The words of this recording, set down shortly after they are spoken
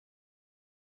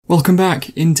Welcome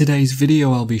back. In today's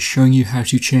video I'll be showing you how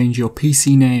to change your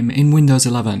PC name in Windows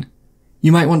 11.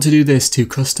 You might want to do this to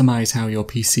customize how your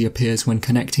PC appears when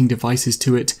connecting devices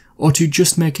to it, or to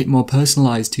just make it more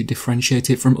personalized to differentiate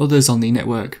it from others on the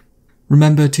network.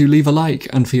 Remember to leave a like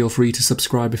and feel free to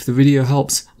subscribe if the video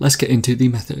helps. Let's get into the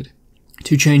method.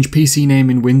 To change PC name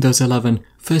in Windows 11,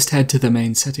 first head to the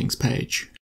main settings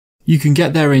page. You can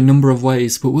get there a number of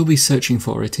ways, but we'll be searching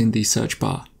for it in the search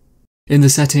bar. In the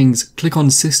settings, click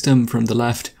on System from the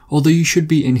left, although you should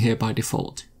be in here by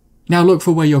default. Now look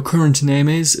for where your current name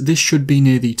is. This should be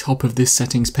near the top of this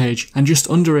settings page, and just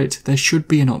under it there should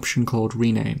be an option called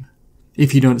Rename.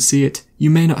 If you don't see it, you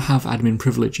may not have admin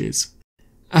privileges.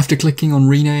 After clicking on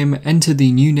Rename, enter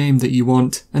the new name that you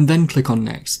want, and then click on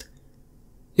Next.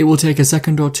 It will take a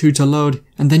second or two to load,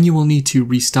 and then you will need to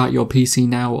restart your PC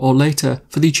now or later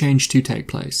for the change to take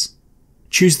place.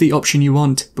 Choose the option you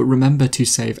want, but remember to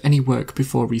save any work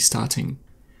before restarting.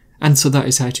 And so that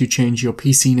is how to change your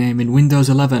PC name in Windows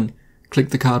 11. Click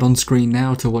the card on screen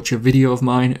now to watch a video of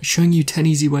mine showing you 10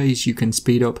 easy ways you can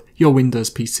speed up your Windows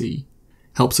PC.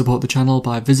 Help support the channel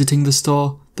by visiting the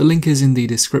store. The link is in the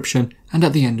description and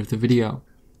at the end of the video.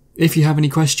 If you have any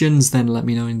questions, then let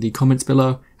me know in the comments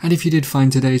below, and if you did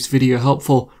find today's video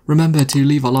helpful, remember to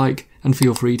leave a like and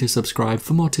feel free to subscribe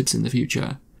for more tips in the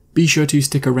future. Be sure to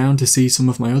stick around to see some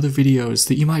of my other videos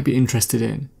that you might be interested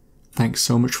in. Thanks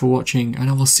so much for watching, and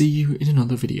I will see you in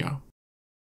another video.